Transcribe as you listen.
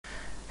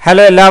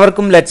Hello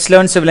എല്ലാവർക്കും let's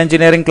learn civil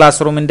engineering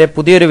class റൂമിന്റെ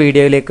പുതിയൊരു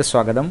വീഡിയോയിലേക്ക്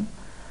സ്വാഗതം.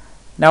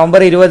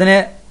 നവംബർ 20-ന്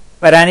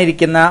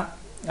വരാനിരിക്കുന്ന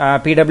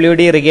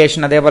PWD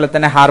ഇറിഗേഷൻ അതേപോലെ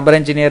തന്നെ ഹാർബർ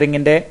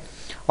എഞ്ചിനീയറിംഗിന്റെ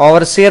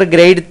ഓവർസിയർ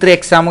ഗ്രേഡ് 3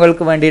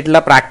 എക്സാമുകൾക്ക് വേണ്ടിയിട്ടുള്ള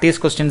പ്രാക്ടീസ്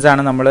ക്വസ്റ്റ്യൻസ്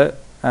ആണ് നമ്മൾ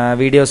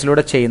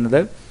വീഡിയോസിലൂടെ ചെയ്യുന്നത്.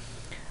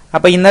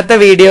 അപ്പോൾ ഇന്നത്തെ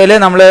വീഡിയോയിൽ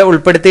നമ്മൾ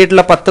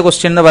ഉൾപ്പെടുത്തിയിട്ടുള്ള 10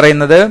 ക്വസ്റ്റ്യൻ എന്ന്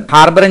പറയുന്നത്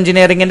ഹാർബർ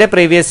എഞ്ചിനീയറിംഗിന്റെ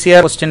പ്രീവിയസ്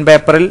ഇയർ ക്വസ്റ്റ്യൻ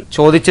പേപ്പറിൽ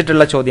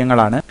ചോദിച്ചിട്ടുള്ള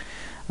ചോദ്യങ്ങളാണ്.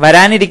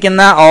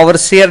 വരാനിരിക്കുന്ന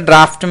ഓവർസിയർ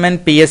ഡ്രാഫ്റ്റ്മെൻ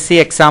PSC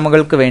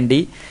എക്സാമുകൾക്ക്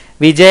വേണ്ടി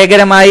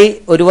വിജയകരമായി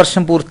ഒരു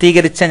വർഷം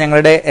പൂർത്തീകരിച്ച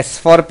ഞങ്ങളുടെ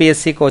S4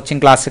 PSC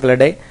കോച്ചിംഗ്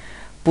ക്ലാസ്സുകളുടെ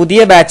പുതിയ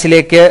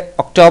ബാച്ചിലേക്ക്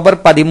ഒക്ടോബർ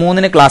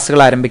 13-ന് ക്ലാസ്സുകൾ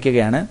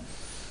ആരംഭിക്കുകയാണ്.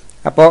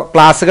 അപ്പോൾ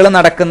ക്ലാസ്സുകൾ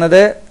നടക്കുന്നത്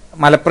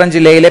മലപ്പുറം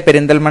ജില്ലയിലെ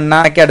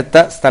പെരിന്തൽമണ്ണയ്ക്ക്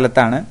അടുത്ത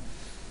സ്ഥലത്താണ്.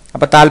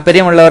 അപ്പോൾ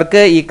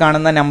താല്പര്യമുള്ളവർക്ക് ഈ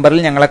കാണുന്ന നമ്പറിൽ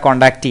ഞങ്ങളെ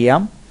കോൺടാക്ട്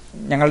ചെയ്യാം.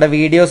 ഞങ്ങളുടെ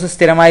വീഡിയോസ്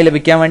സ്ഥിരമായി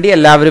ലഭിക്കാൻ വേണ്ടി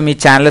എല്ലാവരും ഈ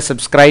ചാനൽ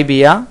സബ്സ്ക്രൈബ്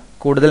ചെയ്യുക.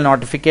 കൂടുതൽ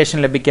നോട്ടിഫിക്കേഷൻ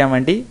ലഭിക്കാൻ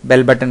വേണ്ടി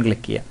ബെൽ ബട്ടൺ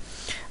ക്ലിക്ക് ചെയ്യുക.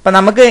 അപ്പോൾ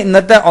നമുക്ക്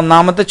ഇന്നത്തെ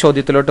ഒന്നാമത്തെ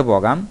ചോദ്യത്തിലോട്ട്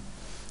പോകാം.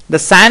 The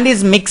sand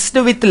is mixed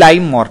with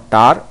lime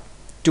mortar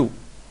too.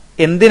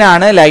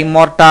 എന്തിനാണ് ലൈം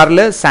മോർട്ടാറിൽ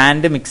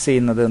സാൻഡ് മിക്സ്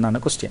ചെയ്യുന്നത് എന്നാണ്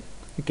ക്വസ്റ്റ്യൻ.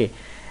 ഓക്കെ,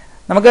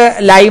 നമുക്ക്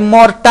ലൈം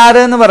മോർട്ടാർ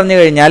എന്ന് പറഞ്ഞു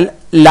കഴിഞ്ഞാൽ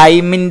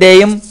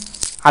ലൈമിൻ്റെയും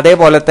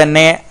അതേപോലെ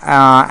തന്നെ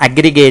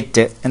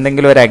അഗ്രിഗേറ്റ്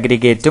എന്തെങ്കിലും ഒരു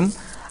അഗ്രിഗേറ്റും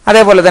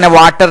അതേപോലെ തന്നെ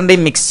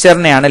വാട്ടറിൻ്റെയും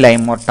മിക്സ്ചറിനെയാണ്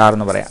ലൈം മോർട്ടാർ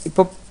എന്ന് പറയാം.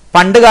 ഇപ്പോൾ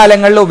പണ്ട്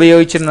കാലങ്ങളിൽ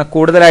ഉപയോഗിച്ചിരുന്ന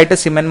കൂടുതലായിട്ട്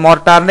സിമെന്റ്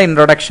മോർട്ടാറിന്റെ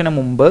ഇൻട്രൊഡക്ഷന്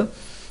മുമ്പ്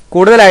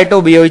കൂടുതലായിട്ട്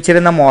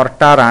ഉപയോഗിച്ചിരുന്ന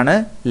മോർട്ടാറാണ്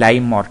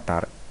ലൈം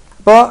മോർട്ടാർ.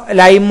 അപ്പോൾ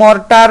ലൈം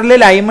മോർട്ടാറിൽ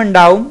ലൈം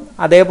ഉണ്ടാവും,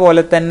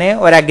 അതേപോലെ തന്നെ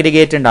ഒരു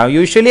അഗ്രിഗേറ്റ് ഉണ്ടാവും.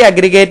 യൂഷ്വലി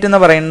അഗ്രിഗേറ്റ് എന്ന്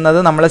പറയുന്നത്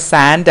നമ്മൾ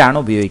സാൻഡ് ആണ്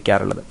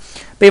ഉപയോഗിക്കാറുള്ളത്.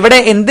 അപ്പോൾ ഇവിടെ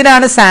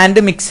എന്തിനാണ്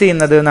സാൻഡ് മിക്സ്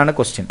ചെയ്യുന്നത് എന്നാണ്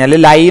ക്വസ്റ്റ്യൻ.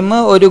 ലൈം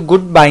ഒരു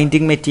ഗുഡ്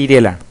ബൈൻഡിങ്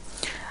മെറ്റീരിയൽ ആണ്.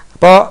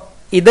 അപ്പോൾ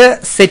ഇത്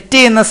സെറ്റ്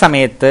ചെയ്യുന്ന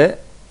സമയത്ത്,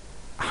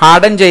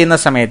 ഹാർഡൻ ചെയ്യുന്ന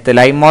സമയത്ത്,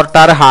 ലൈം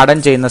മോർട്ടാർ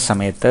ഹാർഡൻ ചെയ്യുന്ന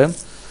സമയത്ത്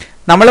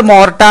നമ്മൾ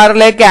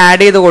മോർട്ടാറിലേക്ക്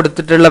ആഡ് ചെയ്ത്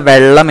കൊടുത്തിട്ടുള്ള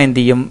വെള്ളം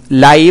എന്ത് ചെയ്യും,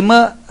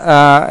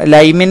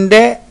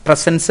 ലൈമിന്റെ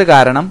പ്രസൻസ്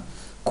കാരണം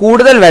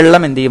കൂടുതൽ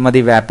വെള്ളം എന്ത് ചെയ്യും, അത്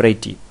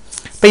ഇവാപ്പറേറ്റ് ചെയ്യും.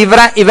 അപ്പൊ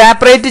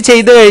ഇവാപ്പറേറ്റ്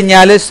ചെയ്ത്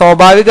കഴിഞ്ഞാൽ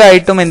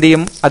സ്വാഭാവികമായിട്ടും എന്ത്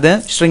ചെയ്യും, അത്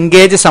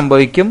ഷ്രിങ്കേജ്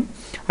സംഭവിക്കും.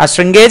 ആ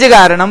ഷ്രിങ്കേജ്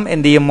കാരണം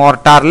എന്ത് ചെയ്യും,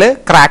 മോർട്ടാറിൽ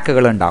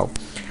ക്രാക്കുകൾ ഉണ്ടാവും.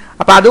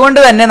 അപ്പൊ അതുകൊണ്ട്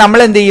തന്നെ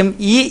നമ്മൾ എന്ത് ചെയ്യും,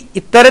 ഈ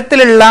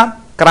ഇത്തരത്തിലുള്ള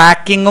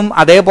ക്രാക്കിങ്ങും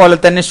അതേപോലെ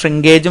തന്നെ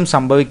ഷ്രിങ്കേജും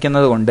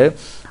സംഭവിക്കുന്നത് കൊണ്ട്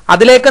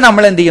അതിലേക്ക്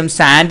നമ്മൾ എന്ത് ചെയ്യും,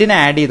 സാൻഡിനെ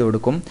ആഡ് ചെയ്ത്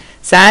കൊടുക്കും.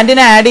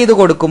 സാൻഡിനെ ആഡ് ചെയ്ത്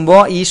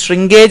കൊടുക്കുമ്പോൾ ഈ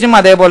ഷ്രിങ്കേജും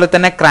അതേപോലെ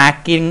തന്നെ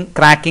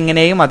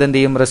ക്രാക്കിങ്ങിനെയും അതെന്ത്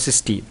ചെയ്യും,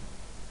 റെസിസ്റ്റ് ചെയ്യും.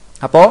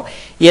 അപ്പോൾ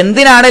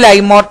എന്തിനാണ്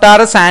ലൈം മോർട്ടാർ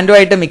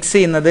സാൻഡുമായിട്ട് മിക്സ്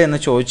ചെയ്യുന്നത് എന്ന്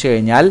ചോദിച്ചു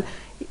കഴിഞ്ഞാൽ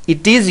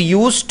it is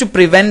used to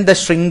prevent the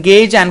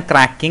shrinkage and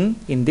cracking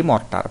in the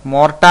mortar.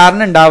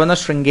 മോർട്ടാറിന് ഉണ്ടാവുന്ന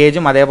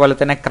ഷ്രിങ്കേജും അതേപോലെ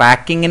തന്നെ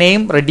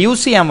ക്രാക്കിങ്ങിനെയും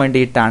റെഡ്യൂസ് ചെയ്യാൻ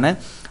വേണ്ടിയിട്ടാണ്,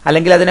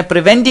 അല്ലെങ്കിൽ അതിനെ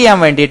പ്രിവെന്റ് ചെയ്യാൻ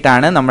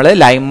വേണ്ടിയിട്ടാണ് നമ്മൾ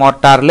ലൈം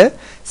മോർട്ടാറിൽ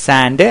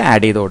സാൻഡ്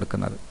ആഡ് ചെയ്ത്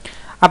കൊടുക്കുന്നത്.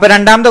 അപ്പൊ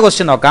രണ്ടാമത്തെ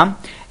ക്വസ്റ്റ്യൻ നോക്കാം.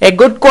 A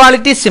good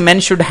quality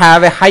cement should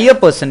have A higher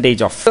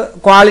percentage of.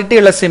 Quality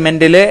ഉള്ള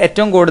സിമെന്റിൽ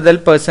ഏറ്റവും കൂടുതൽ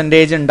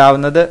പെർസെന്റേജ്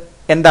ഉണ്ടാവുന്നത്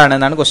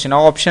എന്താണെന്നാണ് ക്വസ്റ്റ്യൻ.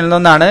 ഓപ്ഷനിൽ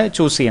നിന്നാണ്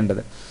ചൂസ് ചെയ്യേണ്ടത്.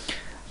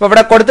 അപ്പോൾ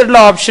ഇവിടെ കൊടുത്തിട്ടുള്ള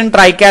option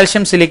try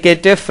calcium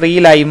silicate, free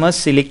lime,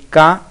 silica,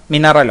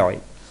 mineral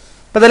oil.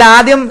 അപ്പോൾ ഇതിൽ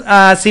ആദ്യം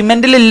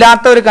സിമെന്റിൽ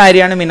ഇല്ലാത്ത ഒരു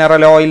കാര്യമാണ്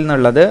മിനറൽ ഓയിൽ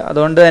എന്നുള്ളത്.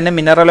 അതുകൊണ്ട് തന്നെ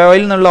മിനറൽ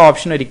ഓയിൽ എന്നുള്ള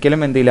ഓപ്ഷൻ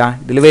ഒരിക്കലും എന്തില്ല,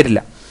 ഇതിൽ വരില്ല.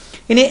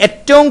 ഇനി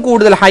ഏറ്റവും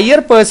കൂടുതൽ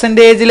ഹയർ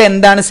പെർസെന്റേജിൽ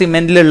എന്താണ്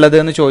സിമെന്റിൽ ഉള്ളത്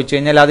എന്ന് ചോദിച്ചു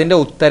കഴിഞ്ഞാൽ അതിന്റെ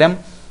ഉത്തരം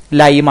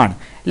ലൈമാണ്.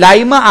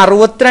 ലൈം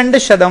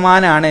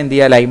 62% എന്ത്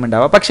ചെയ്യുക, ലൈം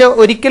ഉണ്ടാവുക. പക്ഷെ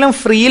ഒരിക്കലും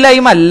ഫ്രീ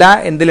ലൈം അല്ല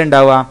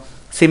എന്തിലുണ്ടാവുക,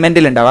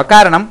 സിമെന്റിൽ ഉണ്ടാവുക.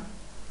 കാരണം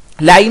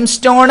ലൈം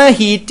സ്റ്റോണ്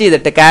ഹീറ്റ്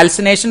ചെയ്തിട്ട്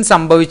കാൽസിനേഷൻ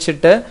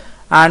സംഭവിച്ചിട്ട്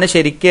ആണ്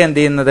ശരിക്കും എന്ത്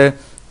ചെയ്യുന്നത്,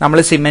 നമ്മൾ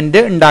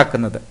സിമെന്റ്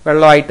ഉണ്ടാക്കുന്നത്.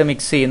 വെള്ളമായിട്ട്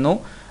മിക്സ് ചെയ്യുന്നു,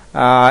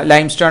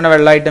 ലൈം സ്റ്റോണ്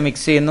വെള്ളമായിട്ട്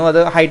മിക്സ് ചെയ്യുന്നു, അത്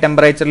ഹൈ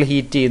ടെമ്പറേച്ചറിൽ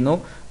ഹീറ്റ് ചെയ്യുന്നു.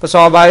 അപ്പോൾ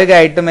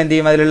സ്വാഭാവികമായിട്ടും എന്ത്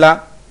ചെയ്യും, അതിലുള്ള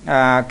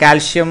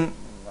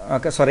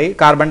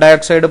കാർബൺ ഡൈ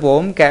ഓക്സൈഡ്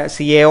പോവും,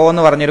 CaO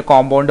എന്ന് പറഞ്ഞൊരു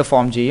കോമ്പൗണ്ട്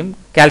ഫോം ചെയ്യും,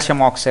 കാൽഷ്യം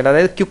ഓക്സൈഡ്,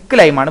 അതായത് ക്യുക്ക്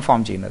ലൈമാണ്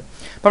ഫോം ചെയ്യുന്നത്.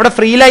 അപ്പോൾ അവിടെ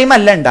ഫ്രീ ലൈം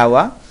അല്ല ഉണ്ടാവുക.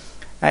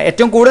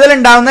 ഏറ്റവും കൂടുതൽ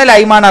ഉണ്ടാവുന്ന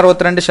ലൈമാണ്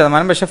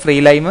 62%, പക്ഷെ ഫ്രീ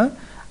ലൈം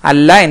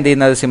അല്ല എന്ത്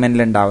ചെയ്യുന്നത്,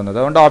 സിമെന്റിൽ ഉണ്ടാവുന്നത്.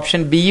 അതുകൊണ്ട്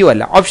ഓപ്ഷൻ ബിയും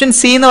അല്ല. ഓപ്ഷൻ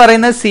സി എന്ന്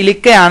പറയുന്നത്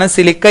സിലിക്കയാണ്.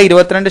 സിലിക്ക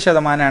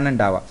 22%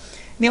 ഉണ്ടാവുക.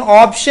 ഇനി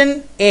option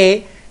A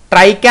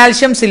try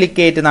calcium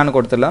silicate എന്നാണ്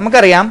കൊടുത്തിട്ടുള്ളത്.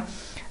 നമുക്കറിയാം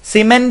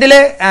സിമെന്റിൽ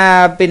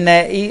പിന്നെ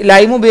ഈ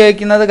ലൈം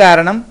ഉപയോഗിക്കുന്നത്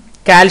കാരണം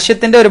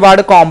കാൽഷ്യത്തിന്റെ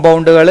ഒരുപാട്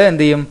കോമ്പൗണ്ടുകൾ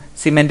എന്ത് ചെയ്യും,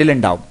 സിമെന്റിൽ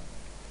ഉണ്ടാവും.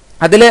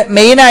 അതിൽ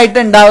മെയിൻ ആയിട്ട്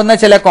ഉണ്ടാവുന്ന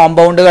ചില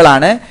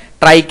കോമ്പൗണ്ടുകളാണ്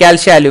try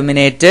calcium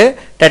aluminate,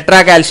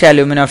 tetra calcium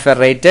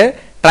അലൂമിനോഫെറേറ്റ്,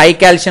 try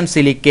calcium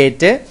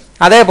silicate,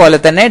 അതേപോലെ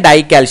തന്നെ ഡൈ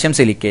കാൽഷ്യം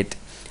സിലിക്കേറ്റ്.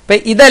 അപ്പൊ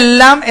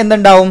ഇതെല്ലാം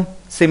എന്തുണ്ടാവും,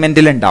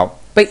 സിമെന്റിൽ ഉണ്ടാവും.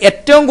 അപ്പൊ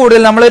ഏറ്റവും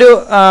കൂടുതൽ നമ്മളൊരു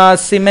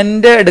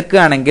സിമെന്റ്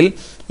എടുക്കുകയാണെങ്കിൽ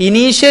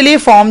ഇനീഷ്യലി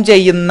ഫോം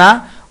ചെയ്യുന്ന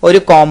ഒരു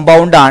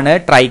കോമ്പൗണ്ട് ആണ്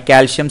ട്രൈ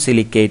കാൽഷ്യം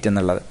സിലിക്കേറ്റ്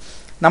എന്നുള്ളത്.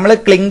 നമ്മൾ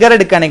ക്ലിങ്കർ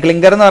എടുക്കുകയാണെങ്കിൽ,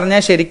 ക്ലിങ്കർ എന്ന്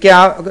പറഞ്ഞാൽ ശരിക്കും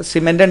ആ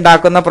സിമെന്റ്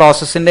ഉണ്ടാക്കുന്ന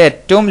പ്രോസസ്സിന്റെ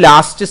ഏറ്റവും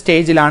ലാസ്റ്റ്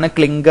സ്റ്റേജിലാണ്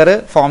ക്ലിങ്കർ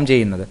ഫോം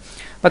ചെയ്യുന്നത്.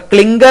 അപ്പൊ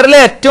ക്ലിങ്കറിൽ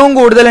ഏറ്റവും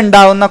കൂടുതൽ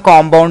ഉണ്ടാവുന്ന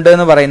കോമ്പൗണ്ട്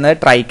എന്ന് പറയുന്നത്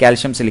ട്രൈ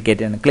കാൽഷ്യം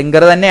സിലിക്കേറ്റ് ആണ്.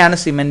 ക്ലിങ്കർ തന്നെയാണ്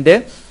സിമെന്റ്.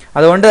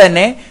 അതുകൊണ്ട്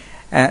തന്നെ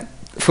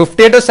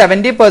 50 to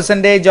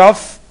 70%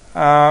 ഓഫ്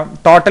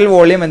ടോട്ടൽ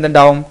വോളിയം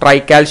എന്തുണ്ടാവും, ട്രൈ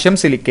കാൽഷ്യം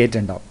സിലിക്കേറ്റ്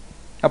ഉണ്ടാവും.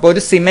 അപ്പോൾ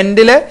ഒരു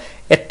സിമെന്റിൽ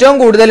ഏറ്റവും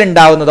കൂടുതൽ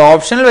ഉണ്ടാവുന്നത്,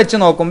 ഓപ്ഷനിൽ വെച്ച്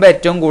നോക്കുമ്പോൾ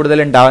ഏറ്റവും കൂടുതൽ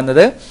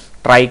ഉണ്ടാവുന്നത്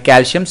ട്രൈ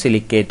കാൽഷ്യം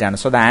സിലിക്കേറ്റ് ആണ്.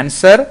 So the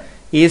answer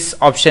is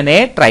option A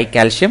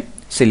ട്രൈകാൽഷ്യം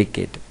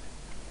silicate.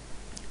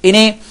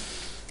 ഇനി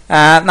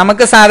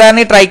നമുക്ക് സാധാരണ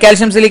ഈ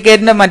ട്രൈകാൽഷ്യം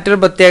സിലിക്കേറ്റിന്റെ മറ്റൊരു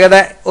പ്രത്യേകത,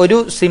 ഒരു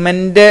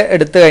സിമെന്റ്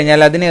എടുത്തു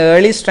കഴിഞ്ഞാൽ അതിന്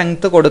ഏർലി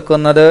സ്ട്രെങ്ത്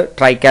കൊടുക്കുന്നത്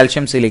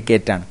ട്രൈകാൽഷ്യം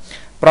സിലിക്കേറ്റ് ആണ്.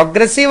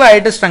 പ്രോഗ്രസീവ്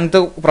ആയിട്ട് സ്ട്രെങ്ത്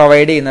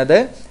പ്രൊവൈഡ് ചെയ്യുന്നത്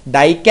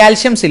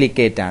ഡൈകാൽഷ്യം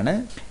സിലിക്കേറ്റ് ആണ്.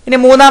 ഇനി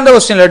മൂന്നാമത്തെ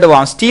ക്വസ്റ്റ്യനിലോട്ട്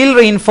പോകാം. Steel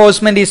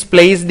reinforcement is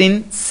placed in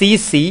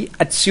CC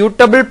at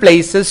suitable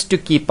places to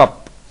keep up.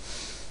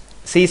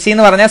 CC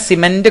എന്ന് പറഞ്ഞാൽ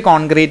സിമെന്റ്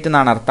കോൺക്രീറ്റ്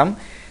എന്നാണ് അർത്ഥം.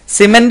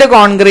 സിമെന്റ്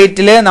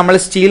കോൺക്രീറ്റിൽ നമ്മൾ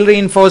സ്റ്റീൽ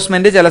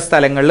റീഇൻഫോഴ്സ്മെന്റ് ചില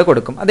സ്ഥലങ്ങളിൽ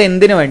കൊടുക്കും. അത്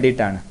എന്തിനു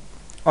വേണ്ടിയിട്ടാണ്?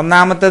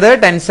 ഒന്നാമത്തത്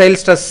ടെൻസൈൽ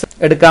സ്ട്രെസ്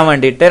എടുക്കാൻ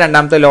വേണ്ടിയിട്ട്,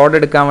 രണ്ടാമത്തെ ലോഡ്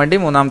എടുക്കാൻ വേണ്ടി,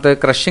 മൂന്നാമത്തെ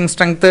ക്രഷിംഗ്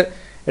സ്ട്രെങ്ത്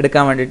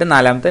എടുക്കാൻ വേണ്ടിയിട്ട്,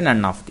 നാലാമത്തെ നൺ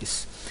ഓഫ് ദീസ്.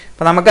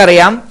 അപ്പൊ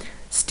നമുക്കറിയാം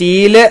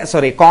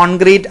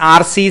കോൺക്രീറ്റ്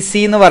RCC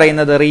എന്ന്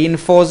പറയുന്നത്,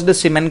 റീഇൻഫോഴ്സ്ഡ്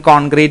സിമെന്റ്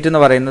കോൺക്രീറ്റ്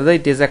എന്ന് പറയുന്നത്,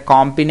 it is A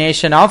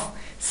combination of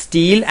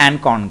steel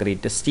and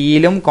concrete.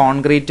 സ്റ്റീലും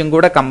കോൺക്രീറ്റും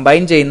കൂടെ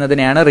കമ്പൈൻ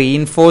ചെയ്യുന്നതിനെയാണ്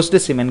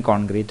റീഇൻഫോഴ്സ്ഡ് സിമെന്റ്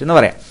കോൺക്രീറ്റ് എന്ന്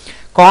പറയാം.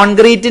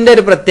 കോൺക്രീറ്റിന്റെ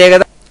ഒരു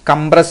പ്രത്യേകത,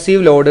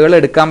 കംപ്രസീവ് ലോഡുകൾ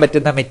എടുക്കാൻ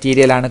പറ്റുന്ന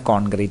മെറ്റീരിയലാണ്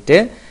കോൺക്രീറ്റ്.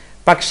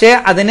 പക്ഷേ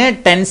അതിന്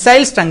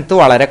ടെൻസൈൽ സ്ട്രെങ്ത്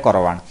വളരെ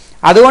കുറവാണ്.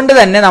 അതുകൊണ്ട്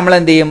തന്നെ നമ്മൾ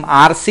എന്ത് ചെയ്യും?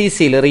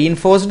 RCCയിൽ,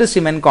 റീഇൻഫോഴ്സ്ഡ്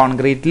സിമെന്റ്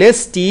കോൺക്രീറ്റിൽ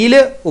സ്റ്റീൽ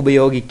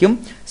ഉപയോഗിക്കും.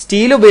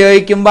 സ്റ്റീൽ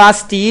ഉപയോഗിക്കുമ്പോൾ ആ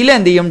സ്റ്റീൽ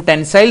എന്ത് ചെയ്യും?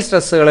 ടെൻസൈൽ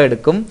സ്ട്രെസ്സുകൾ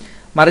എടുക്കും.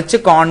 മറിച്ച്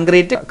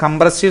കോൺക്രീറ്റ്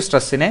കംപ്രസീവ്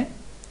സ്ട്രെസ്സിനെ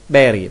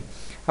ബെയർ ചെയ്യും.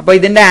 അപ്പൊ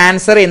ഇതിന്റെ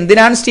ആൻസർ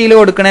എന്തിനാണ് സ്റ്റീൽ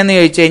കൊടുക്കണമെന്ന്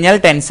ചോദിച്ചു കഴിഞ്ഞാൽ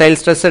ടെൻസൈൽ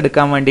സ്ട്രെസ്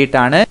എടുക്കാൻ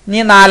വേണ്ടിയിട്ടാണ്.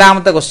 ഇനി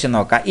നാലാമത്തെ ക്വസ്റ്റ്യൻ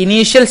നോക്കാം.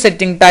 Initial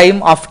setting time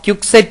of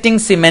quick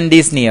setting cement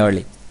is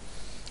nearly.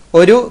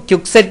 ഒരു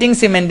quick setting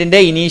സിമെന്റിന്റെ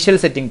initial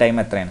setting time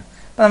എത്രയാണ്?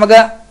 അപ്പൊ നമുക്ക്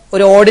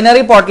ഒരു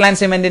ordinary Portland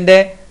സിമെന്റിന്റെ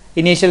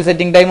initial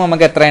setting time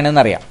നമുക്ക്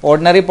എത്രയാണെന്ന് അറിയാം.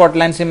 ഓർഡിനറി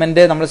പോർട്ട്ലാൻഡ്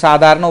സിമെന്റ് നമ്മൾ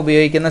സാധാരണ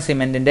ഉപയോഗിക്കുന്ന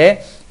സിമെന്റിന്റെ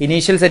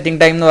ഇനീഷ്യൽ സെറ്റിംഗ്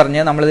ടൈം എന്ന്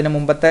പറഞ്ഞാൽ നമ്മൾ ഇതിന്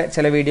മുമ്പത്തെ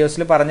ചില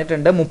വീഡിയോസിൽ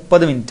പറഞ്ഞിട്ടുണ്ട്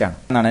 30 മിനിറ്റ്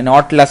ആണ്,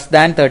 നോട്ട് ലെസ്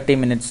ദാൻ 30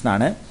 മിനിറ്റ്സ്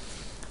എന്നാണ്.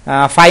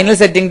 ഫൈനൽ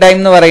സെറ്റിംഗ് ടൈം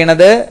എന്ന്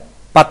പറയുന്നത്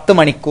 10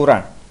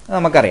 മണിക്കൂറാണ്,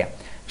 നമുക്കറിയാം.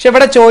 പക്ഷെ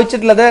ഇവിടെ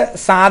ചോദിച്ചിട്ടുള്ളത്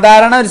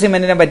സാധാരണ ഒരു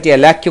സിമെന്റിനെ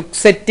പറ്റിയല്ല, ക്യുക്ക്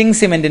സെറ്റിംഗ്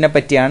സിമെന്റിനെ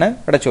പറ്റിയാണ്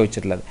ഇവിടെ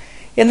ചോദിച്ചിട്ടുള്ളത്.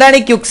 എന്താണ്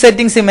ഈ ക്യുക്ക്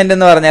സെറ്റിംഗ് സിമെന്റ്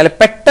എന്ന് പറഞ്ഞാൽ?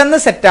 പെട്ടെന്ന്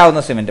സെറ്റ്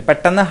ആവുന്ന സിമെന്റ്,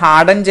 പെട്ടെന്ന്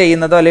ഹാർഡൻ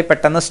ചെയ്യുന്നതോ അല്ലെങ്കിൽ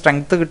പെട്ടെന്ന്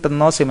സ്ട്രെങ്ത്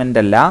കിട്ടുന്നതോ സിമെന്റ്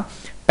അല്ല,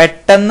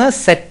 പെട്ടെന്ന്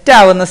സെറ്റ്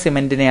ആവുന്ന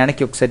സിമെന്റിനെയാണ്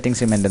ക്യുക്ക് സെറ്റിംഗ്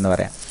സിമെന്റ് എന്ന്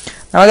പറയാം.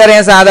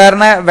 നമുക്കറിയാം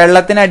സാധാരണ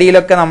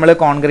വെള്ളത്തിനടിയിലൊക്കെ നമ്മൾ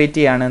കോൺക്രീറ്റ്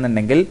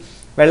ചെയ്യുകയാണെന്നുണ്ടെങ്കിൽ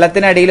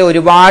വെള്ളത്തിനടിയിൽ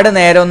ഒരുപാട്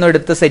നേരം ഒന്നും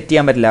എടുത്ത് സെറ്റ്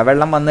ചെയ്യാൻ പറ്റില്ല.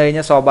 വെള്ളം വന്നു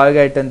കഴിഞ്ഞാൽ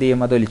സ്വാഭാവികമായിട്ട് എന്ത് ചെയ്യും?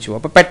 അത് ഒലിച്ചു.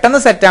 അപ്പൊ പെട്ടെന്ന്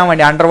സെറ്റ് ആവാൻ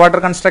വേണ്ടി അണ്ടർ വാട്ടർ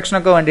കൺസ്ട്രക്ഷൻ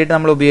ഒക്കെ വേണ്ടിയിട്ട്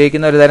നമ്മൾ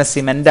ഉപയോഗിക്കുന്ന ഒരു തരം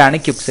സിമെന്റ് ആണ്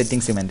ക്യുക്ക്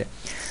സെറ്റിംഗ് സിമെന്റ്.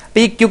 അപ്പൊ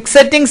ഈ quick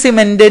setting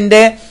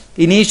സിമെന്റിന്റെ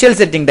initial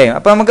setting time,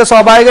 അപ്പൊ നമുക്ക്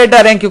സ്വാഭാവികമായിട്ട്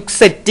അറിയാം ക്യുക്ക്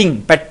സെറ്റിംഗ്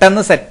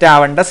പെട്ടെന്ന് സെറ്റ്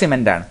ആവേണ്ട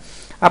സിമെന്റ് ആണ്.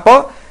 അപ്പോൾ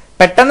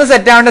പെട്ടെന്ന്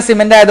സെറ്റ് ആവേണ്ട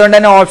സിമെന്റ് ആയതുകൊണ്ട്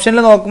തന്നെ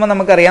ഓപ്ഷനിൽ നോക്കുമ്പോൾ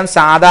നമുക്കറിയാം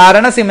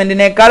സാധാരണ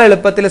സിമെന്റിനേക്കാൾ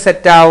എളുപ്പത്തിൽ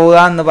സെറ്റ് ആവുക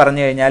എന്ന്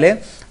പറഞ്ഞു കഴിഞ്ഞാൽ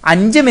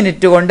 5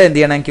 മിനിറ്റ് കൊണ്ട് എന്ത്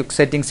ചെയ്യണം? ക്യുക്ക്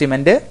സെറ്റിംഗ്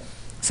സിമെന്റ്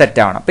സെറ്റ്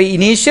ആവണം. അപ്പൊ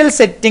ഇനീഷ്യൽ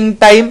സെറ്റിംഗ്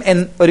ടൈം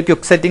ഒരു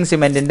ക്യുക്ക് സെറ്റിംഗ്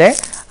സിമെന്റിന്റെ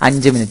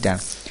 5 മിനിറ്റ്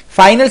ആണ്.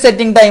 ഫൈനൽ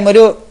സെറ്റിംഗ് ടൈം,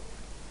 ഒരു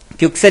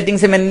quick setting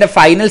സിമെന്റിന്റെ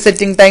final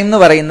setting time എന്ന്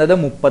പറയുന്നത്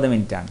 30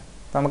 മിനിറ്റ് ആണ്.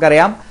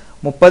 നമുക്കറിയാം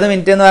 30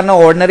 മിനിറ്റ് എന്ന് പറഞ്ഞാൽ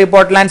ordinary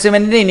Portland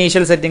സിമെന്റിന്റെ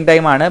initial setting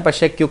time ആണ്.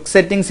 പക്ഷെ quick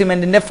setting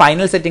സിമെന്റിന്റെ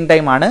final setting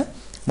time ആണ്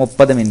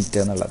 30 മിനിറ്റ്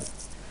എന്നുള്ളത്.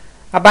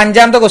 അപ്പൊ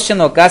അഞ്ചാമത്തെ ക്വസ്റ്റ്യൻ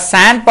നോക്കുക.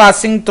 Sand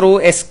passing through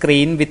A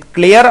screen with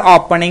clear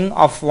opening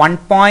of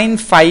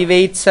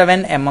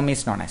 1.587 mm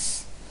is known as.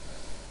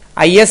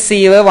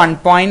 ISCV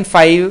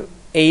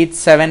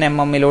 1.587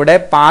 mm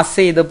pass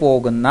ചെയ്ത്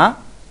പോകുന്ന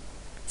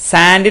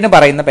സാൻഡിന്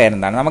പറയുന്ന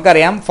പേരെന്താണ്?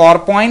 നമുക്കറിയാം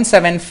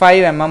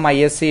 4.75 mm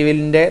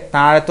ISCVന്റെ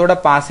താഴത്തൂടെ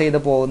പാസ് ചെയ്ത്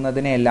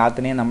പോകുന്നതിനെ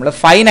എല്ലാത്തിനെയും നമ്മൾ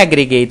ഫൈൻ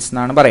അഗ്രിഗേറ്റ്സ്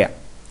എന്നാണ് പറയാം,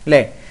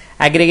 അല്ലേ?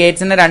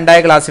 അഗ്രിഗേറ്റ്സിനെ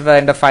രണ്ടായി ക്ലാസിഫൈ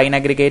ചെയ്യേണ്ട, ഫൈൻ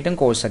അഗ്രിഗേറ്റും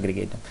കോഴ്സ്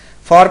അഗ്രിഗേറ്റും.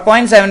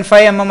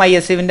 4.75 mm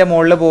ISCVന്റെ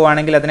മുകളിൽ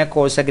പോവുകയാണെങ്കിൽ അതിനെ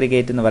കോഴ്സ്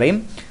അഗ്രിഗേറ്റ് എന്ന് പറയും.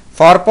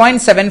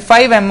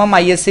 4.75 mm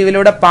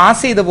ISCVയിലൂടെ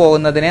പാസ് ചെയ്ത്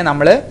പോകുന്നതിനെ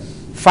നമ്മൾ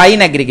ഫൈൻ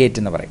അഗ്രിഗേറ്റ്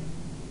എന്ന് പറയും.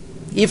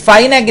 ഈ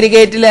ഫൈൻ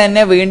അഗ്രിഗേറ്റിൽ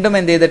തന്നെ വീണ്ടും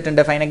എന്ത്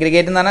ചെയ്തിട്ടുണ്ട്? ഫൈൻ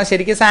അഗ്രിഗേറ്റ് എന്ന് പറഞ്ഞാൽ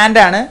ശരിക്കും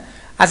സാൻഡാണ്.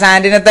 ആ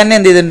സാൻഡിനെ തന്നെ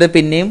എന്ത് ചെയ്തിട്ടുണ്ട്?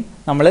 പിന്നെയും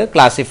നമ്മൾ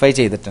ക്ലാസിഫൈ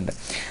ചെയ്തിട്ടുണ്ട്.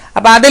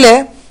 അപ്പൊ അതില്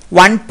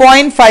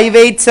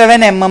 1.587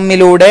 mm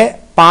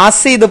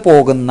പാസ് ചെയ്ത്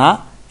പോകുന്ന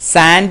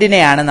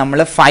സാൻഡിനെയാണ് നമ്മൾ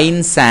ഫൈൻ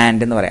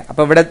സാൻഡ് എന്ന് പറയാം.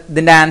 അപ്പൊ ഇവിടെ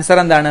ഇതിന്റെ ആൻസർ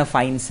എന്താണ്?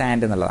 ഫൈൻ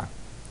സാൻഡ് എന്നുള്ളതാണ്,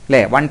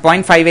 അല്ലെ?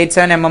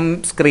 1.587 mm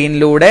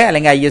സ്ക്രീനിലൂടെ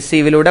അല്ലെങ്കിൽ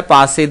ISCVയിലൂടെ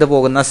പാസ് ചെയ്ത്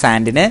പോകുന്ന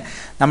സാൻഡിന്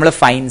നമ്മൾ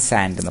ഫൈൻ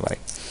സാൻഡ് എന്ന്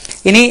പറയും.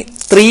 ഇനി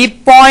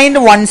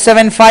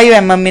 3.175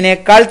 mm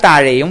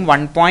താഴെയും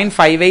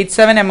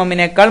 1.587 mm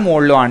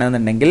മുകളിലും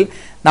ആണെന്നുണ്ടെങ്കിൽ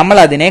നമ്മൾ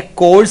അതിനെ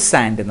കോഴ്സ്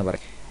സാൻഡ് എന്ന്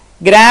പറയും.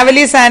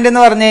 ഗ്രാവലി സാൻഡ്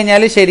എന്ന് പറഞ്ഞു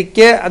കഴിഞ്ഞാൽ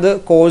ശരിക്ക് അത്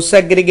കോഴ്സ്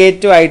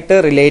അഗ്രിഗേറ്റുമായിട്ട്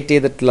റിലേറ്റ്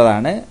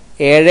ചെയ്തിട്ടുള്ളതാണ്.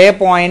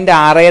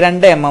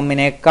 7.62 mm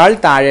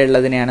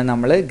താഴെയുള്ളതിനെയാണ്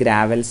നമ്മൾ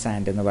ഗ്രാവൽ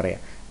സാൻഡ് എന്ന്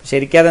പറയാം.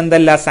 ശരിക്കും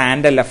അതെന്തല്ല?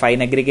 സാൻഡ് അല്ല, ഫൈൻ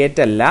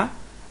അഗ്രിഗേറ്റ് അല്ല,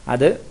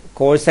 അത്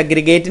കോഴ്സ്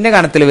അഗ്രിഗേറ്റിന്റെ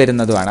കണത്തിൽ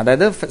വരുന്നതുമാണ്.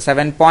 അതായത്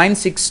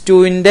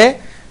 7.62ന്റെ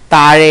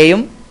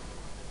താഴെയും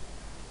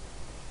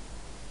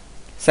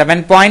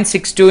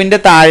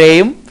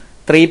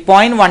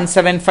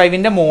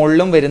 3.175ന്റെ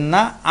മുകളിലും വരുന്ന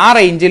ആ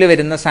റേഞ്ചിൽ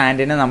വരുന്ന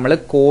സാൻഡിന് നമ്മൾ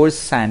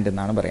കോഴ്സ് സാൻഡ്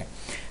എന്നാണ് പറയാം.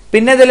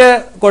 പിന്നെ ഇതിൽ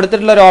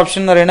കൊടുത്തിട്ടുള്ള ഒരു ഓപ്ഷൻ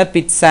എന്ന് പറയുന്നത്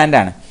പിച്ച് സാൻഡ്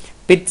ആണ്.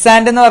 പിച്ച്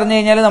സാൻഡ് എന്ന് പറഞ്ഞു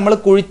കഴിഞ്ഞാൽ നമ്മൾ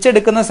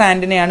കുഴിച്ചെടുക്കുന്ന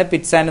സാൻഡിനെയാണ്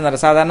പിച്ച് സാൻഡ് എന്ന്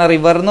പറയുന്നത്. സാധാരണ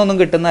റിവറിൽ നിന്നൊന്നും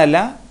കിട്ടുന്നതല്ല,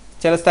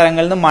 ചില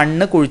സ്ഥലങ്ങളിൽ നിന്ന്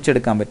മണ്ണ്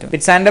കുഴിച്ചെടുക്കാൻ പറ്റും.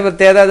 പിച്ച് സാൻഡിന്റെ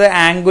പ്രത്യേകത അത്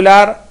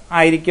ആംഗുലാർ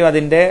ആയിരിക്കും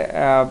അതിൻ്റെ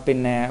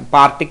പിന്നെ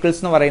പാർട്ടിക്കിൾസ്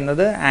എന്ന്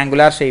പറയുന്നത്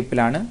ആംഗുലാർ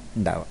ഷേപ്പിലാണ്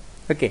ഉണ്ടാവുക.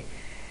 ഓക്കെ,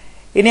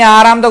 ഇനി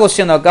ആറാമത്തെ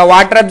ക്വസ്റ്റ്യൻ നോക്കുക.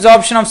 Water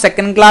absorption of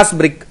second class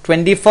brick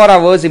 24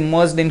 hours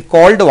immersed in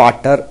called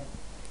water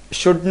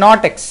should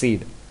not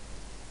exceed.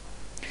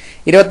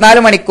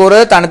 24 മണിക്കൂർ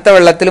തണുത്ത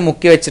വെള്ളത്തിൽ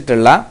മുക്കി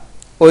വെച്ചിട്ടുള്ള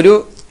ഒരു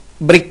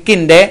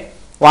ബ്രിക്കിന്റെ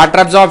water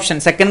absorption,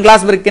 second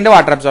class ബ്രിക്കിന്റെ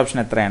water absorption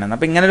എത്രയാണെന്ന്.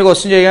 അപ്പൊ ഇങ്ങനെ ഒരു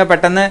ക്വസ്റ്റ്യൻ ചെയ്യുമ്പോൾ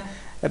പെട്ടെന്ന്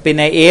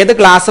പിന്നെ ഏത്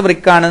ക്ലാസ്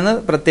ബ്രിക്കാണെന്ന്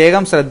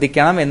പ്രത്യേകം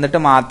ശ്രദ്ധിക്കണം, എന്നിട്ട്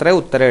മാത്രമേ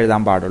ഉത്തരം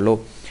എഴുതാൻ പാടുള്ളൂ.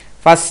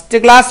 ഫസ്റ്റ്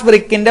ക്ലാസ്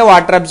ബ്രിക്കിന്റെ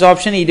വാട്ടർ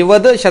അബ്സോർപ്ഷൻ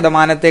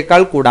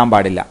 20% കൂടാൻ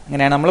പാടില്ല.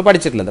 അങ്ങനെയാണ് നമ്മൾ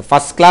പഠിച്ചിട്ടുള്ളത്.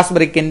 ഫസ്റ്റ് ക്ലാസ്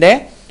ബ്രിക്കിന്റെ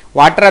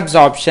വാട്ടർ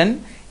അബ്സോർപ്ഷൻ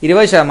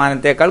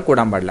 20%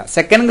 കൂടാൻ പാടില്ല.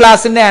 സെക്കൻഡ്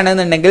ക്ലാസിന്റെ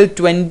ആണെന്നുണ്ടെങ്കിൽ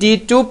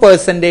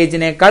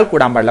 22%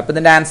 കൂടാൻ പാടില്ല. അപ്പൊ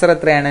ഇതിന്റെ ആൻസർ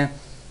എത്രയാണ്?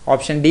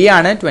 ഓപ്ഷൻ ഡി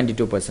ആണ്,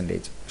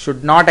 22%.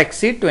 Should not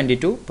exceed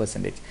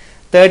 22%.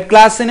 തേർഡ്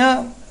ക്ലാസ്സിന്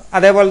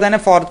അതേപോലെ തന്നെ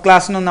ഫോർത്ത്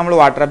ക്ലാസ്സിനും നമ്മൾ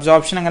വാട്ടർ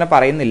അബ്സോർപ്ഷൻ അങ്ങനെ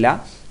പറയുന്നില്ല.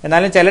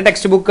 എന്നാലും ചില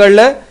ടെക്സ്റ്റ് ബുക്കുകളിൽ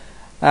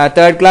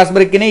തേർഡ് ക്ലാസ്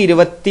ബ്രിക്കിന്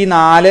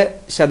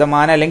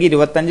 24% അല്ലെങ്കിൽ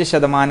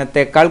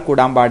 25%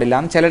 കൂടാൻ പാടില്ല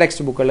എന്ന് ചില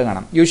ടെക്സ്റ്റ് ബുക്കുകളിൽ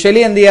കാണാം.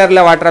 യൂഷ്വലി എന്ത്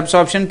ചെയ്യാറില്ല, വാട്ടർ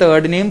അബ്സോർപ്ഷൻ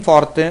തേർഡിനെയും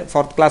ഫോർത്ത്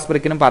ക്ലാസ്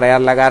ബ്രിക്കിനും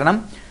പറയാറില്ല. കാരണം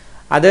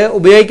അത്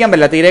ഉപയോഗിക്കാൻ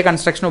പറ്റില്ല, തീരെ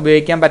കൺസ്ട്രക്ഷൻ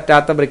ഉപയോഗിക്കാൻ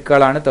പറ്റാത്ത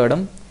ബ്രിക്കുകളാണ്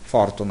തേർഡും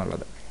ഫോർത്തും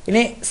എന്നുള്ളത്.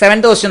 ഇനി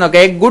 7th ക്വസ്റ്റ്യൻ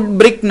നോക്കെ. Good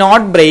brick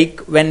not break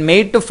when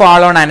made to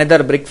fall on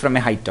another brick from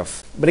A height of.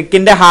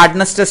 ബ്രിക്കിന്റെ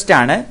hardness test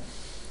ആണ്.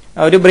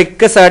 ഒരു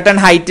ബ്രിക്ക് സർട്ടൺ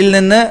ഹൈറ്റിൽ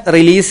നിന്ന്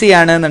റിലീസ്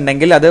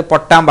ചെയ്യുകയാണെന്നുണ്ടെങ്കിൽ അത്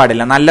പൊട്ടാൻ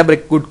പാടില്ല. നല്ല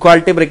ബ്രിക്ക്, ഗുഡ്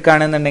ക്വാളിറ്റി ബ്രിക്ക്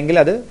ആണെന്നുണ്ടെങ്കിൽ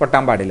അത്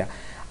പൊട്ടാൻ പാടില്ല.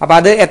 അപ്പൊ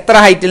അത് എത്ര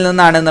ഹൈറ്റിൽ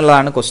നിന്നാണ്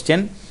എന്നുള്ളതാണ് ക്വസ്റ്റ്യൻ.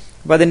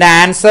 അപ്പൊ അതിന്റെ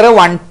ആൻസർ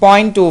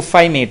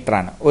 1.25 മീറ്റർ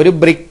ആണ്. ഒരു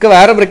ബ്രിക്ക്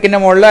വേറെ ബ്രിക്കിന്റെ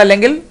മുകളിൽ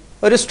അല്ലെങ്കിൽ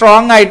ഒരു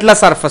സ്ട്രോങ് ആയിട്ടുള്ള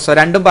സർഫസോ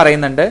രണ്ടും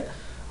പറയുന്നുണ്ട്.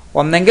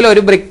 ഒന്നെങ്കിൽ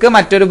ഒരു ബ്രിക്ക്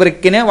മറ്റൊരു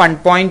ബ്രിക്കിന്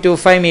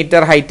 1.25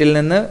 മീറ്റർ ഹൈറ്റിൽ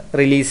നിന്ന്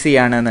റിലീസ്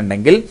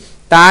ചെയ്യുകയാണെന്നുണ്ടെങ്കിൽ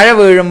താഴെ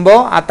വീഴുമ്പോൾ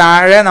ആ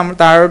നമ്മൾ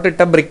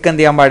താഴോട്ടിട്ട ബ്രിക്ക്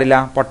എന്ത് ചെയ്യാൻ പാടില്ല,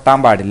 പൊട്ടാൻ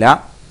പാടില്ല.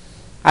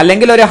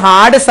 അല്ലെങ്കിൽ ഒരു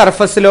ഹാർഡ്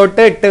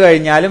സർഫസിലോട്ട് ഇട്ട്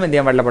കഴിഞ്ഞാലും എന്ത്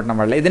ചെയ്യാൻ പാടില്ല, പൊട്ടാൻ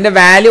പാടില്ല. ഇതിന്റെ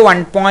വാല്യൂ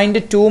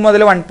 1.2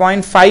 മുതൽ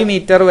 1.5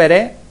 മീറ്റർ വരെ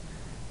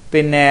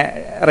പിന്നെ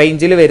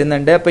റേഞ്ചിൽ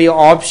വരുന്നുണ്ട്. അപ്പൊ ഈ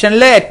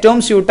ഓപ്ഷനിൽ ഏറ്റവും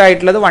സ്യൂട്ട്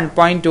ആയിട്ടുള്ളത്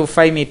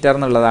 1.25 മീറ്റർ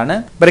എന്നുള്ളതാണ്.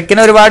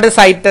 ബ്രിക്കിന് ഒരുപാട്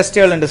സൈറ്റ്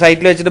ടെസ്റ്റുകൾ ഉണ്ട്.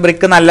 സൈറ്റിൽ വെച്ചിട്ട്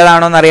ബ്രിക്ക്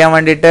നല്ലതാണോ എന്ന് അറിയാൻ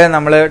വേണ്ടിയിട്ട്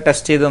നമ്മൾ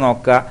ടെസ്റ്റ് ചെയ്ത്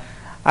നോക്കുക.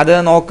 അത്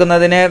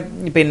നോക്കുന്നതിന്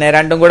പിന്നെ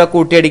രണ്ടും കൂടെ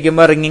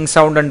കൂട്ടിയടിക്കുമ്പോൾ റിങ്ങിങ്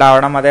സൗണ്ട്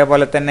ഉണ്ടാവണം.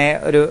 അതേപോലെ തന്നെ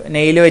ഒരു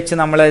നെയിൽ വെച്ച്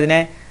നമ്മൾ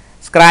ഇതിനെ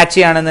സ്ക്രാച്ച്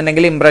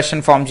ചെയ്യുകയാണെന്നുണ്ടെങ്കിൽ ഇംപ്രഷൻ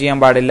ഫോം ചെയ്യാൻ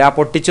പാടില്ല.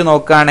 പൊട്ടിച്ചു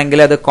നോക്കുകയാണെങ്കിൽ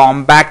അത്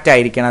കോമ്പാക്റ്റ്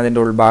ആയിരിക്കണം അതിന്റെ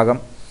ഉൾഭാഗം.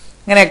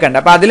 അങ്ങനെയൊക്കെ ഉണ്ട്.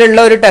 അപ്പൊ അതിലുള്ള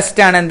ഒരു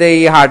ടെസ്റ്റ് ആണ് എന്ത്,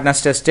 ഈ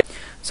ഹാർഡ്നെസ് ടെസ്റ്റ്.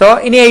 സോ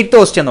ഇനി 8th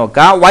ക്വസ്റ്റ്യൻ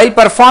നോക്കുക. While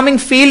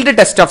performing field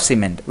test of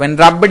cement when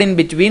റബ്ബഡ് in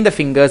between the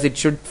fingers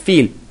it should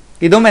feel.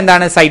 ഇതും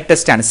എന്താണ്, സൈറ്റ്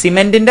ടെസ്റ്റ് ആണ്.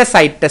 സിമെന്റിന്റെ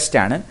സൈറ്റ് ടെസ്റ്റ്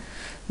ആണ്.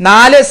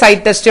 4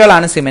 സൈറ്റ്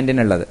ടെസ്റ്റുകളാണ്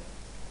സിമെന്റിനുള്ളത്.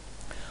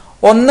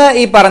 ഒന്ന്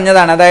ഈ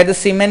പറഞ്ഞതാണ്, അതായത്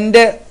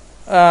സിമെന്റ്,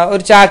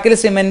 ഒരു ചാക്കിൽ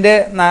സിമെന്റ്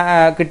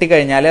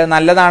കിട്ടിക്കഴിഞ്ഞാൽ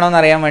നല്ലതാണോ എന്ന്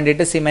അറിയാൻ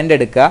വേണ്ടിയിട്ട് സിമെന്റ്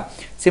എടുക്കുക.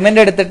 സിമെന്റ്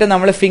എടുത്തിട്ട്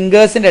നമ്മൾ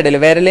ഫിംഗേഴ്സിന്റെ ഇടയിൽ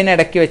വിരലിന്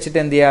ഇടയ്ക്ക് വെച്ചിട്ട്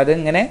എന്ത് ചെയ്യുക, അത്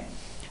ഇങ്ങനെ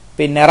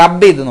പിന്നെ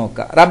റബ്ബ് ചെയ്ത്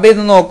നോക്കുക. റബ്ബ്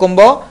ചെയ്ത്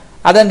നോക്കുമ്പോൾ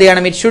അതെന്ത്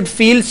ചെയ്യണം, ഇറ്റ് ഷുഡ്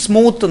ഫീൽ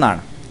സ്മൂത്ത്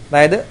എന്നാണ്.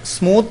 അതായത്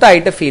സ്മൂത്ത്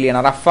ആയിട്ട് ഫീൽ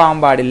ചെയ്യണം. റഫ് ആവാൻ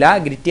പാടില്ല,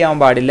 ഗ്രിറ്റി ആവാൻ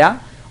പാടില്ല,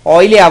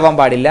 ഓയിലി ആവാൻ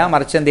പാടില്ല.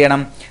 മറിച്ച് എന്ത്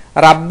ചെയ്യണം,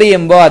 റബ്ബ്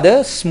ചെയ്യുമ്പോൾ അത്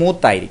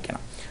സ്മൂത്ത്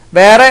ആയിരിക്കണം.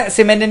 വേറെ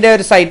സിമെന്റിന്റെ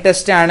ഒരു സൈറ്റ്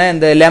ടെസ്റ്റ് ആണ്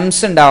എന്ത്,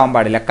 ലെംസ് ഉണ്ടാവാൻ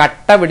പാടില്ല,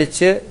 കട്ട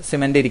പിടിച്ച്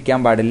സിമെന്റ് ഇരിക്കാൻ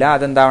പാടില്ല.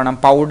 അതെന്താവണം,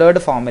 പൗഡേർഡ്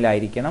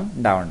ഫോമിലായിരിക്കണം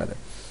ഉണ്ടാവേണ്ടത്.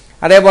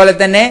 അതേപോലെ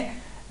തന്നെ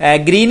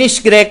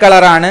ഗ്രീനിഷ് ഗ്രേ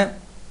കളറാണ്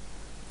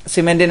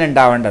സിമെന്റിന്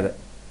ഉണ്ടാവേണ്ടത്.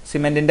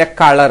 സിമെന്റിന്റെ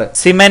കളർ,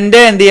 സിമെന്റ്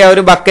എന്ത് ചെയ്യുക,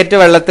 ഒരു ബക്കറ്റ്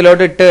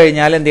വെള്ളത്തിലോട്ട് ഇട്ട്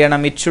കഴിഞ്ഞാൽ എന്ത്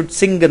ചെയ്യണം, ഇറ്റ് ഷുഡ്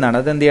സിങ്ക് എന്നാണ്.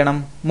 അത് എന്ത് ചെയ്യണം,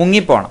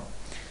 മുങ്ങിപ്പോണം.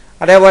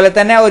 അതേപോലെ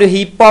തന്നെ ഒരു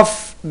ഹീപ്പ് ഓഫ്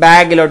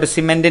ബാഗിലോട്ട്,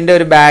 സിമെന്റിന്റെ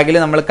ഒരു ബാഗിൽ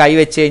നമ്മൾ കൈ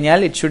വെച്ച് കഴിഞ്ഞാൽ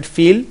ഇറ്റ് ഷുഡ്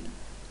ഫീൽ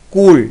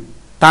കൂൾ,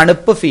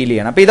 തണുപ്പ് ഫീൽ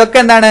ചെയ്യണം. അപ്പൊ ഇതൊക്കെ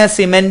എന്താണ്,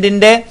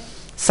 സിമെന്റിന്റെ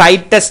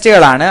സൈറ്റ്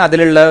ടെസ്റ്റുകളാണ്.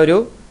 അതിലുള്ള ഒരു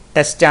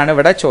ടെസ്റ്റാണ്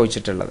ഇവിടെ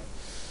ചോദിച്ചിട്ടുള്ളത്.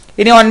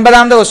 ഇനി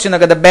 9th ക്വസ്റ്റ്യൻ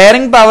നോക്കുക. The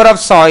bearing power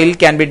of soil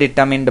can be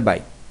determined by.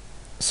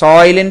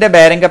 സോയിലിന്റെ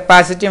bearing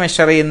capacity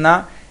measure ചെയ്യുന്ന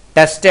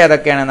ടെസ്റ്റ്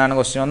ഏതൊക്കെയാണെന്നാണ്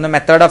ക്വസ്റ്റ്യൻ. ഒന്ന്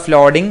method of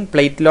loading,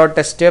 plate load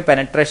test,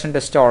 penetration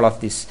test, all of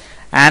these.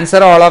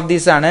 Answer all of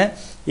these ആണ്.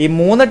 ഈ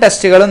 3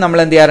 ടെസ്റ്റുകളും നമ്മൾ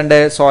എന്ത് ചെയ്യാറുണ്ട്,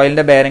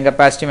 സോയിലിന്റെ bearing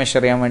capacity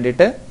measure ചെയ്യാൻ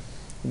വേണ്ടിയിട്ട്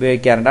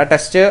ഉപയോഗിക്കാറുണ്ട്. ആ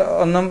ടെസ്റ്റ്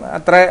ഒന്നും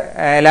അത്ര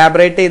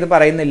എലാബറേറ്റ് ചെയ്ത്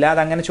പറയുന്നില്ല,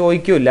 അതങ്ങനെ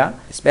ചോദിക്കൂല.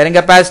 ബെയറിംഗ്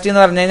കപ്പാസിറ്റി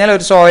എന്ന് പറഞ്ഞു കഴിഞ്ഞാൽ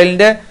ഒരു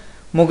സോയിലിന്റെ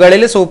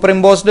മുകളിൽ സൂപ്പർ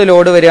ഇമ്പോസ്ഡ്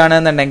ലോഡ്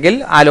വരികയാണെന്നുണ്ടെങ്കിൽ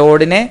ആ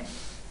ലോഡിനെ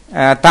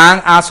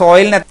ആ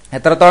സോയിലിന്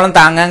എത്രത്തോളം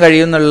താങ്ങാൻ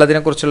കഴിയും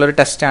എന്നുള്ളതിനെ കുറിച്ചുള്ള ഒരു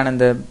ടെസ്റ്റാണ്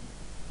എന്ത്,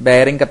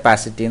 ബെയറിംഗ്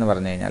കപ്പാസിറ്റി എന്ന്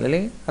പറഞ്ഞു കഴിഞ്ഞാൽ.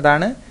 അല്ലെങ്കിൽ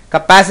അതാണ്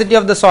capacity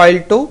of the soil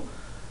to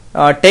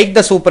take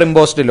the super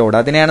imposed load.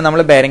 അതിനെയാണ്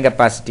നമ്മൾ ബെയറിംഗ്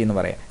കപ്പാസിറ്റി എന്ന്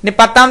പറയുക. ഇനി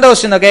 10th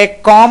ക്വസ്റ്റ്യൻ നോക്കുക.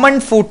 Common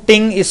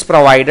footing is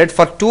provided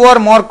four 2 or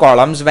more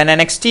columns when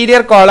an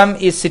exterior column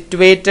is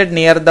situated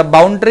near the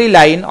boundary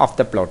line of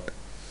the plot.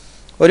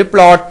 ഒരു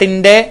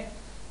പ്ലോട്ടിന്റെ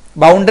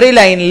boundary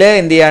ലൈനിൽ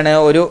എന്ത് ചെയ്യാണ്,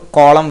 ഒരു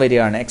കോളം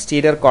വരികയാണ്,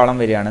 എക്സ്റ്റീരിയർ കോളം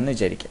വരികയാണെന്ന്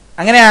വിചാരിക്കുക.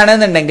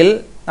 അങ്ങനെയാണെന്നുണ്ടെങ്കിൽ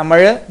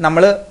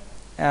നമ്മൾ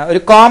ഒരു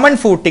കോമൺ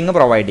ഫൂട്ടിംഗ്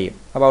പ്രൊവൈഡ് ചെയ്യും.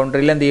 ആ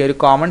ബൗണ്ടറിയിൽ എന്ത് ചെയ്യും, ഒരു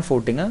കോമൺ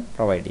ഫൂട്ടിംഗ്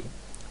പ്രൊവൈഡ് ചെയ്യും.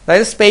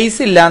 അതായത് സ്പേസ്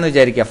ഇല്ല എന്ന്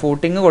വിചാരിക്കുക,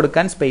 ഫൂട്ടിംഗ്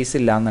കൊടുക്കാൻ സ്പേസ്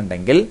ഇല്ല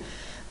എന്നുണ്ടെങ്കിൽ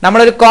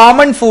നമ്മളൊരു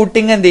കോമൺ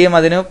ഫൂട്ടിംഗ് എന്ത് ചെയ്യും,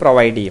 അതിന്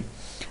പ്രൊവൈഡ് ചെയ്യും.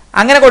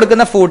 അങ്ങനെ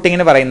കൊടുക്കുന്ന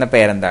ഫൂട്ടിങ്ങിന് പറയുന്ന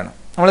പേരെന്താണ്?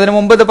 നമ്മളിതിന്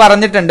മുമ്പ് ഇത്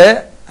പറഞ്ഞിട്ടുണ്ട്.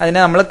 അതിന്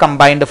നമ്മൾ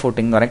കമ്പൈൻഡ്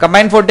ഫൂട്ടിംഗ് എന്ന് പറയും.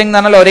 കമ്പൈൻഡ് ഫൂട്ടിംഗ് എന്ന്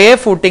പറഞ്ഞാൽ ഒരേ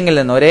ഫൂട്ടിങ്ങിൽ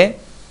നിന്ന്, ഒരേ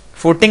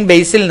ഫൂട്ടിംഗ്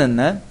ബേസിൽ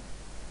നിന്ന്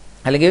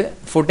അല്ലെങ്കിൽ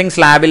ഫൂട്ടിംഗ്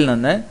സ്ലാബിൽ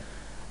നിന്ന്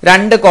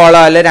 2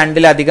 കോളം അല്ലെ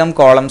 2-ലധികം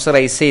കോളംസ്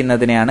റൈസ്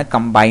ചെയ്യുന്നതിനെയാണ്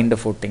കമ്പൈൻഡ്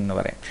ഫൂട്ടിംഗ് എന്ന്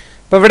പറയും.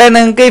 അപ്പോൾ ഇവിടെ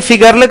നിങ്ങൾക്ക് ഈ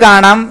ഫിഗറിൽ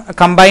കാണാം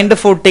കമ്പൈൻഡ്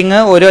ഫൂട്ടിംഗ്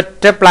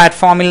ഒരൊറ്റ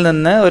പ്ലാറ്റ്ഫോമിൽ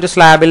നിന്ന് ഒരു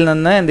സ്ലാബിൽ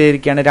നിന്ന് എന്ത്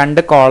ചെയ്തിരിക്കുകയാണ്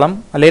 2 കോളം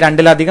അല്ലെങ്കിൽ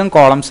 2-ലധികം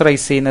കോളംസ്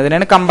റൈസ്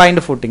ചെയ്യുന്നതിനാണ്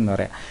കമ്പൈൻഡ് ഫൂട്ടിംഗ് എന്ന്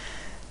പറയാം.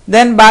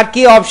 ദെൻ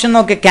ബാക്കി ഓപ്ഷൻ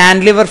നോക്കി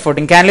കാൻഡിലിവർ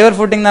ഫൂട്ടിംഗ്. കാൻഡിലിവർ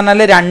ഫൂട്ടിംഗ് എന്ന്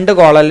പറഞ്ഞാൽ 2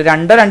 കോളം അല്ലെങ്കിൽ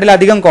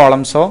 2-2-ലധികം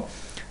കോളംസോ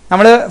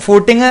നമ്മൾ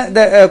ഫൂട്ടിംഗ്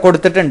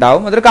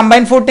കൊടുത്തിട്ടുണ്ടാവും. അതൊരു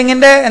കമ്പൈൻഡ്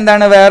ഫൂട്ടിങ്ങിന്റെ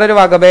എന്താണ് വേറൊരു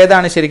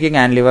വകഭേദമാണ് ശരിക്കും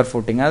കാൻഡിലിവർ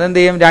ഫൂട്ടിംഗ്. അതെന്ത്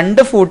ചെയ്യും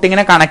 2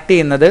 ഫൂട്ടിങ്ങിനെ കണക്ട്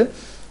ചെയ്യുന്നത്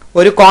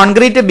ഒരു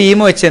കോൺക്രീറ്റ് ബീം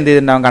വെച്ച് എന്ത്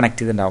ചെയ്തിട്ടുണ്ടാവും കണക്ട്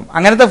ചെയ്തിട്ടുണ്ടാവും.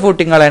 അങ്ങനത്തെ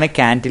ഫൂട്ടിങ്ങുകളാണ്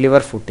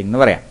കാൻഡിലിവർ ഫൂട്ടിംഗ് എന്ന്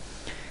പറയാം.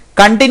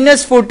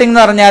 കണ്ടിന്യൂസ് ഫൂട്ടിംഗ്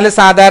എന്ന് പറഞ്ഞാൽ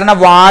സാധാരണ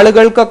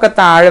വാളുകൾക്കൊക്കെ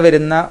താഴെ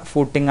വരുന്ന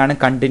ഫൂട്ടിംഗ് ആണ്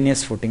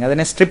കണ്ടിന്യൂസ് ഫൂട്ടിംഗ്.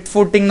 അതിനെ സ്ട്രിപ്പ്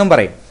ഫൂട്ടിംഗ് എന്നും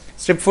പറയും.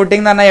 സ്ട്രിപ്പ്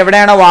ഫൂട്ടിംഗ് എന്ന് പറഞ്ഞാൽ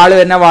എവിടെയാണോ വാള്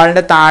വരുന്ന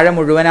വാളിന്റെ താഴെ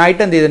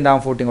മുഴുവനായിട്ട് എന്ത്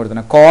ചെയ്തിട്ടുണ്ടാവും ഫൂട്ടിംഗ്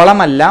കൊടുത്തിട്ടുണ്ട്.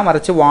 കോളമല്ല,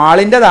 മറിച്ച്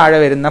വാളിന്റെ താഴെ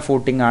വരുന്ന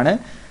ഫൂട്ടിംഗ് ആണ്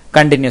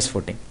continuous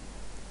footing.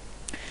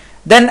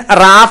 Then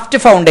raft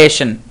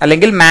foundation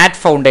അല്ലെങ്കിൽ മാറ്റ്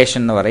ഫൗണ്ടേഷൻ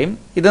എന്ന് പറയും.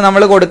 ഇത്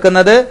നമ്മൾ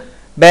കൊടുക്കുന്നത്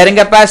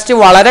ബെയറിംഗ് കപ്പാസിറ്റി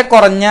വളരെ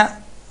കുറഞ്ഞ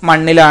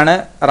മണ്ണിലാണ്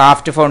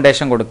റാഫ്റ്റ്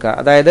ഫൗണ്ടേഷൻ കൊടുക്കുക.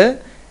 അതായത്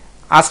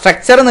ആ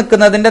സ്ട്രക്ചർ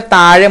നിൽക്കുന്നതിന്റെ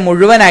താഴെ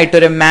മുഴുവനായിട്ട്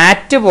ഒരു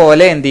മാറ്റ്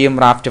പോലെ എന്ത് ചെയ്യും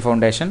റാഫ്റ്റ്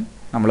ഫൗണ്ടേഷൻ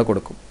നമ്മൾ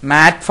കൊടുക്കും.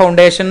 മാറ്റ്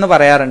ഫൗണ്ടേഷൻ എന്ന്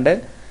പറയാറുണ്ട്.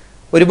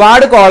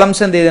 ഒരുപാട്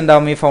കോളംസ് എന്ത്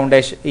ചെയ്തിട്ടുണ്ടാവും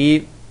ഈ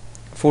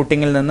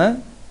ഫൂട്ടിങ്ങിൽ നിന്ന്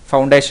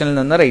ഫൗണ്ടേഷനിൽ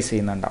നിന്ന് റൈസ്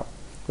ചെയ്യുന്നുണ്ടാവും.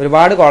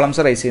 ഒരുപാട്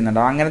കോളംസ് റൈസ്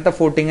ചെയ്യുന്നുണ്ടാവും. അങ്ങനത്തെ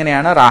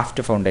ഫൂട്ടിങ്ങിനെയാണ്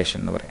റാഫ്റ്റ് ഫൗണ്ടേഷൻ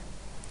എന്ന് പറയാം.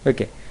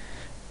 ഓക്കെ,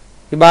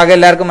 ഈ ഭാഗം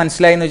എല്ലാവർക്കും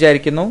മനസ്സിലായി എന്ന്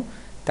വിചാരിക്കുന്നു.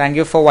 Thank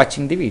you for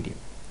watching the video.